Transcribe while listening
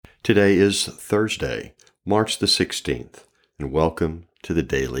Today is Thursday, March the 16th, and welcome to the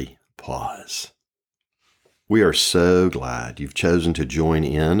Daily Pause. We are so glad you've chosen to join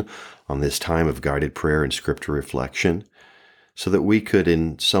in on this time of guided prayer and scripture reflection so that we could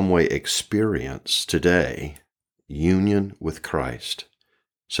in some way experience today union with Christ.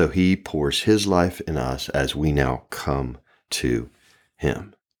 So He pours His life in us as we now come to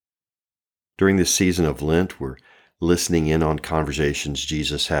Him. During this season of Lent, we're listening in on conversations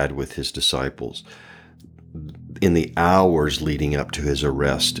Jesus had with His disciples in the hours leading up to His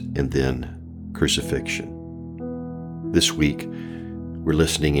arrest and then crucifixion. This week, we're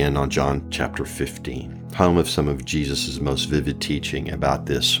listening in on John chapter 15, home of some of Jesus' most vivid teaching about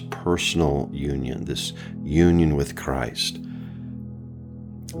this personal union, this union with Christ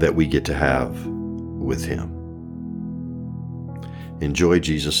that we get to have with Him. Enjoy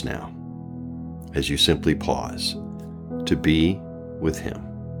Jesus now as you simply pause to be with Him.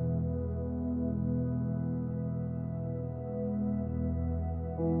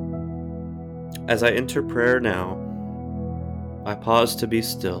 As I enter prayer now, I pause to be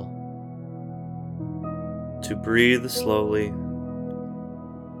still, to breathe slowly,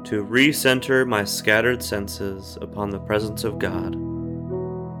 to recenter my scattered senses upon the presence of God,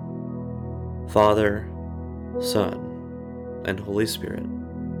 Father, Son, and Holy Spirit.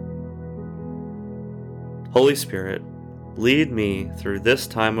 Holy Spirit, lead me through this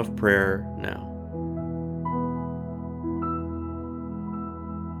time of prayer now.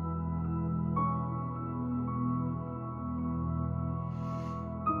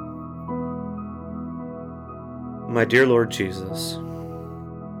 My dear Lord Jesus,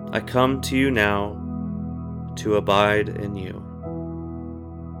 I come to you now to abide in you.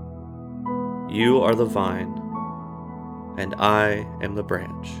 You are the vine, and I am the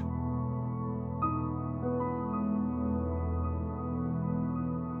branch.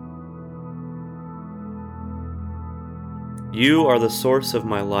 You are the source of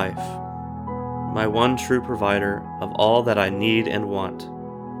my life, my one true provider of all that I need and want.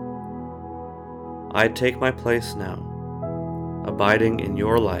 I take my place now, abiding in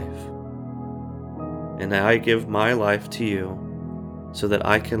your life, and I give my life to you so that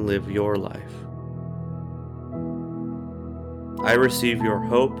I can live your life. I receive your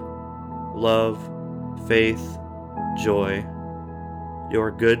hope, love, faith, joy,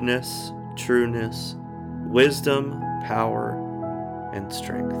 your goodness, trueness, wisdom, power, and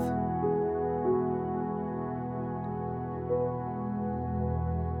strength.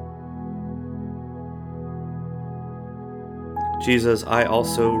 Jesus, I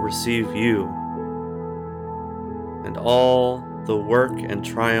also receive you and all the work and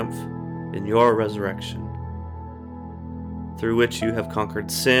triumph in your resurrection, through which you have conquered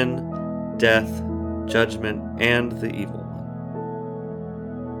sin, death, judgment, and the evil one.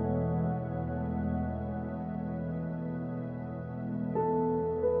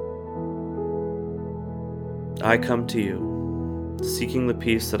 I come to you, seeking the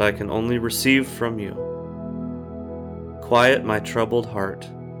peace that I can only receive from you. Quiet my troubled heart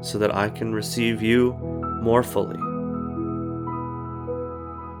so that I can receive you more fully.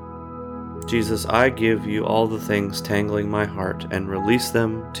 Jesus, I give you all the things tangling my heart and release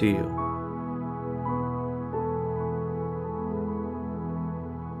them to you.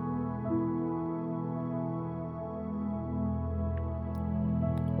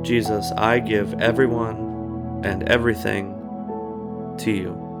 Jesus, I give everyone and everything to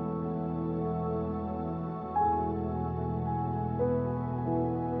you.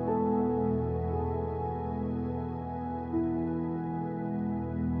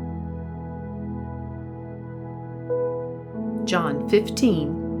 John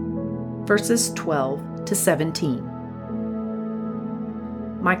 15, verses 12 to 17.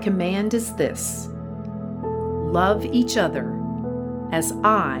 My command is this: love each other as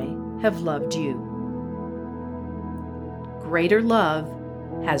I have loved you. Greater love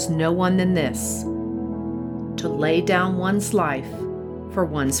has no one than this, to lay down one's life for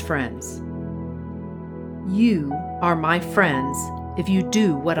one's friends. You are my friends if you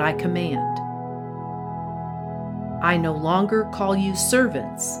do what I command. I no longer call you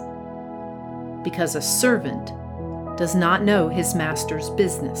servants, because a servant does not know his master's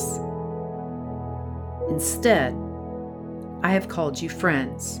business. Instead, I have called you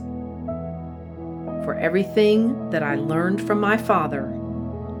friends. For everything that I learned from my Father,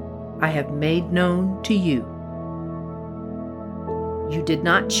 I have made known to you. You did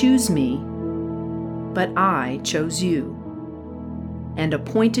not choose me, but I chose you and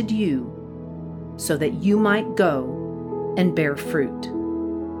appointed you so that you might go and bear fruit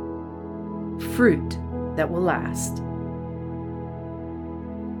that will last.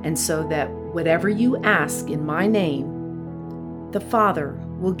 and so that whatever you ask in my name, the Father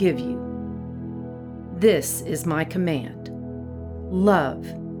will give you. This is my command: love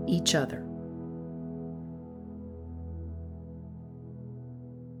each other.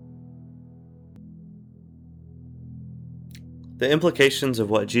 The implications of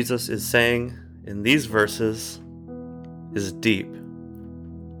what Jesus is saying in these verses is deep.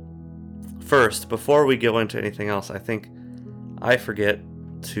 First, before we go into anything else, I think I forget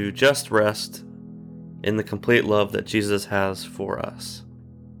to just rest in the complete love that Jesus has for us.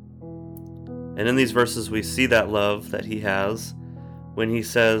 And in these verses, we see that love that he has when he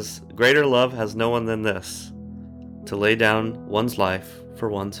says, "Greater love has no one than this, to lay down one's life for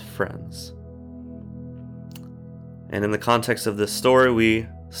one's friends." And in the context of this story, we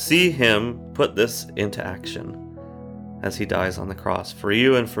see him put this into action as he dies on the cross for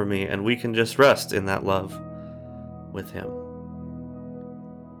you and for me, and we can just rest in that love with him.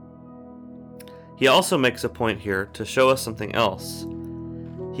 He also makes a point here to show us something else.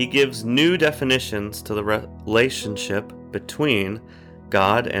 He gives new definitions to the relationship between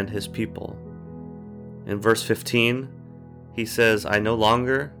God and his people. In verse 15, he says, "I no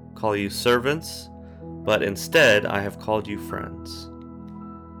longer call you servants, but instead I have called you friends."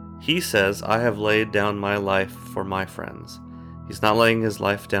 He says, "I have laid down my life for my friends." He's not laying his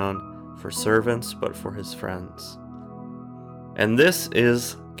life down for servants, but for his friends. And this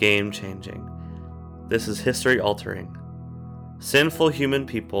is game-changing. This is history-altering. Sinful human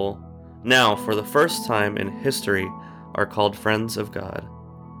people, now for the first time in history, are called friends of God.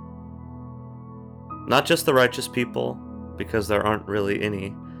 Not just the righteous people, because there aren't really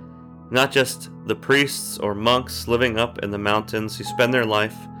any. Not just the priests or monks living up in the mountains who spend their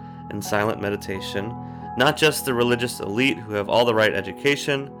life in silent meditation. Not just the religious elite who have all the right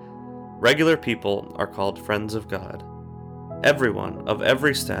education. Regular people are called friends of God. Everyone of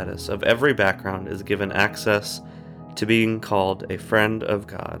every status, of every background, is given access to being called a friend of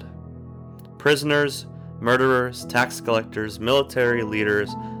God. Prisoners, murderers, tax collectors, military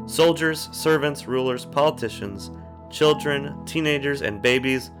leaders, soldiers, servants, rulers, politicians, children, teenagers, and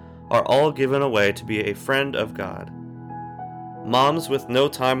babies are all given away to be a friend of God. Moms with no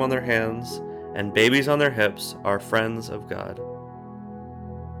time on their hands and babies on their hips are friends of God.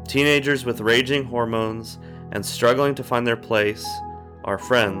 Teenagers with raging hormones and struggling to find their place are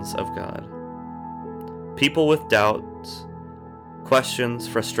friends of God. People with doubts, questions,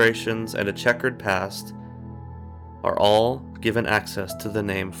 frustrations, and a checkered past are all given access to the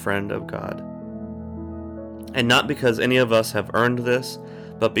name friend of God. And not because any of us have earned this,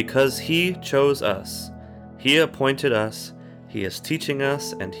 but because he chose us. He appointed us, he is teaching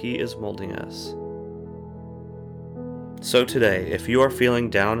us, and he is molding us. So today, if you are feeling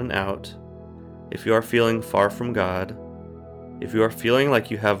down and out, if you are feeling far from God, if you are feeling like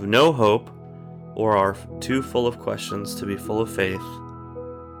you have no hope or are too full of questions to be full of faith,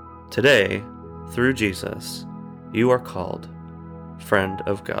 today, through Jesus, you are called friend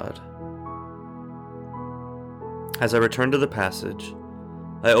of God. As I return to the passage,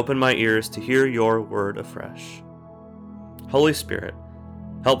 I open my ears to hear your word afresh. Holy Spirit,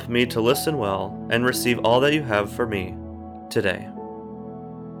 help me to listen well and receive all that you have for me today.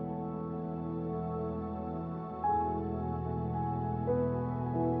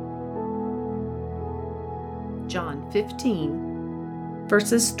 John 15,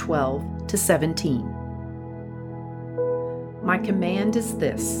 verses 12 to 17. My command is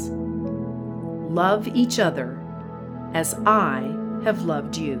this: love each other as I have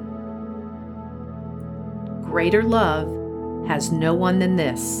loved you. Greater love has no one than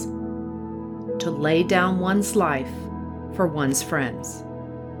this, to lay down one's life for one's friends.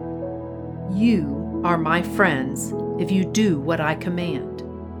 You are my friends if you do what I command.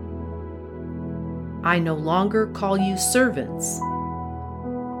 I no longer call you servants,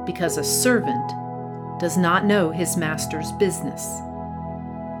 because a servant does not know his master's business.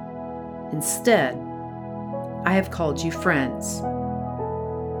 Instead, I have called you friends.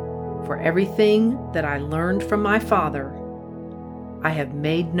 For everything that I learned from my Father, I have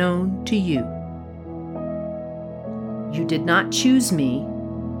made known to you. You did not choose me,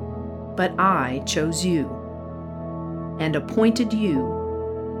 but I chose you and appointed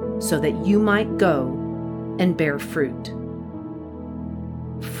you so that you might go and bear fruit.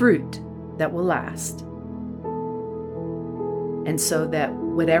 Fruit that will last. And so that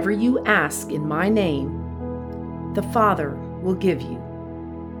whatever you ask in my name, the Father will give you.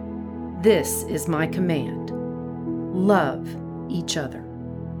 This is my command: love each other.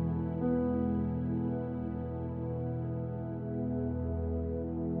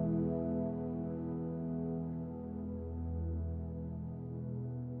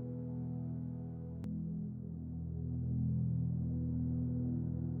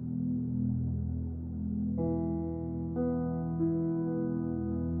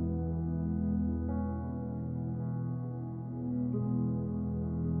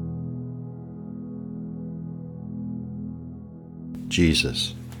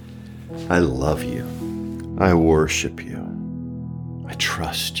 Jesus, I love you. I worship you. I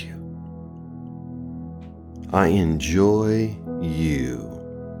trust you. I enjoy you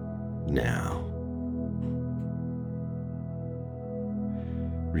now.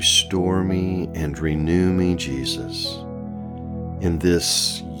 Restore me and renew me, Jesus. In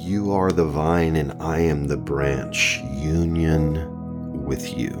this, you are the vine and I am the branch, union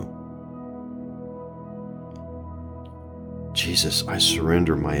with you. Jesus, I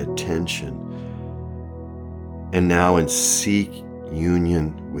surrender my attention and now and seek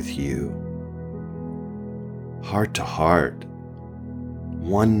union with you. Heart to heart,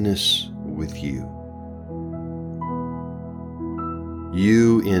 oneness with you.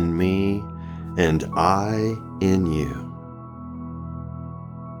 You in me and I in you.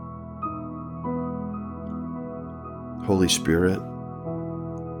 Holy Spirit,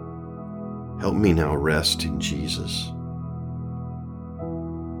 help me now rest in Jesus.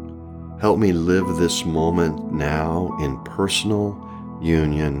 Help me live this moment now in personal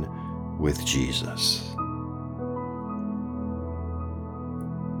union with Jesus.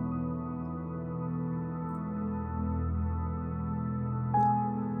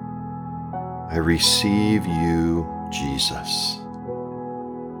 I receive you, Jesus.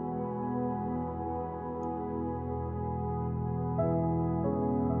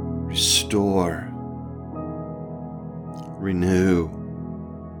 Restore, renew,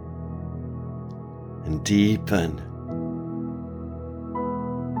 and deepen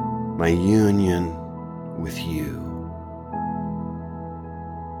my union with you.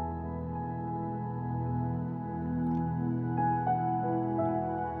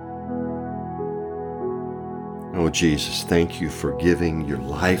 Oh, Jesus, thank you for giving your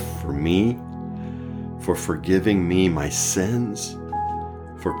life for me, for forgiving me my sins,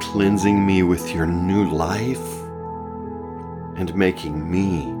 for cleansing me with your new life, and making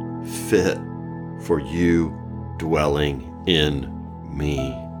me fit for you dwelling in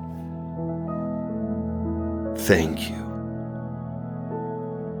me. Thank you.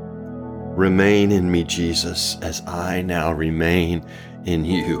 Remain in me, Jesus, as I now remain in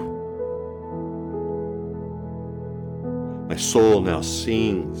you. My soul now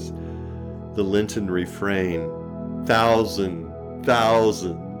sings the Lenten refrain, 1,000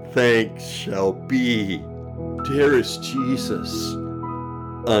 thanks shall be, dearest Jesus,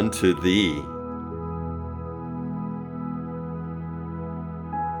 unto thee.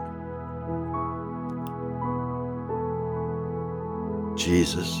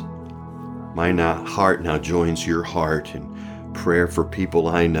 Jesus, my heart now joins your heart in prayer for people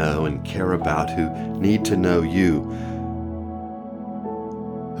I know and care about who need to know you,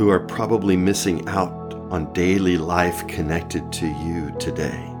 who are probably missing out on daily life connected to you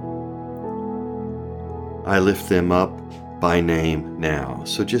today. I lift them up by name now,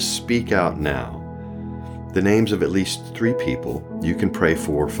 so just speak out now. The names of at least 3 people you can pray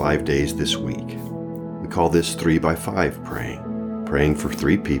for 5 days this week. We call this 3 by 5 praying for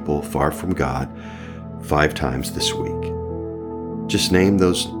 3 people far from God 5 times this week. Just name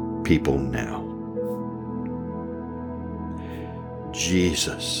those people now.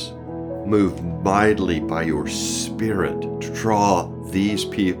 Jesus, move mightily by your Spirit to draw these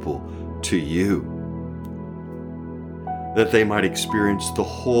people to you, that they might experience the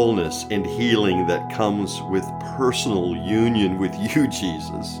wholeness and healing that comes with personal union with you,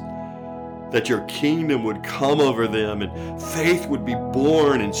 Jesus, that your kingdom would come over them and faith would be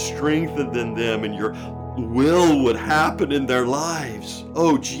born and strengthened in them and your will would happen in their lives.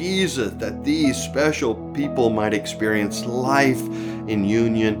 Oh, Jesus, that these special people might experience life in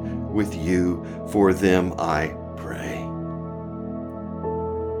union with you. For them I pray.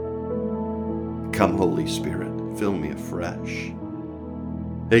 Come, Holy Spirit, fill me afresh.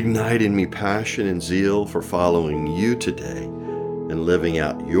 Ignite in me passion and zeal for following you today and living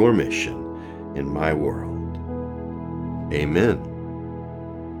out your mission in my world. Amen.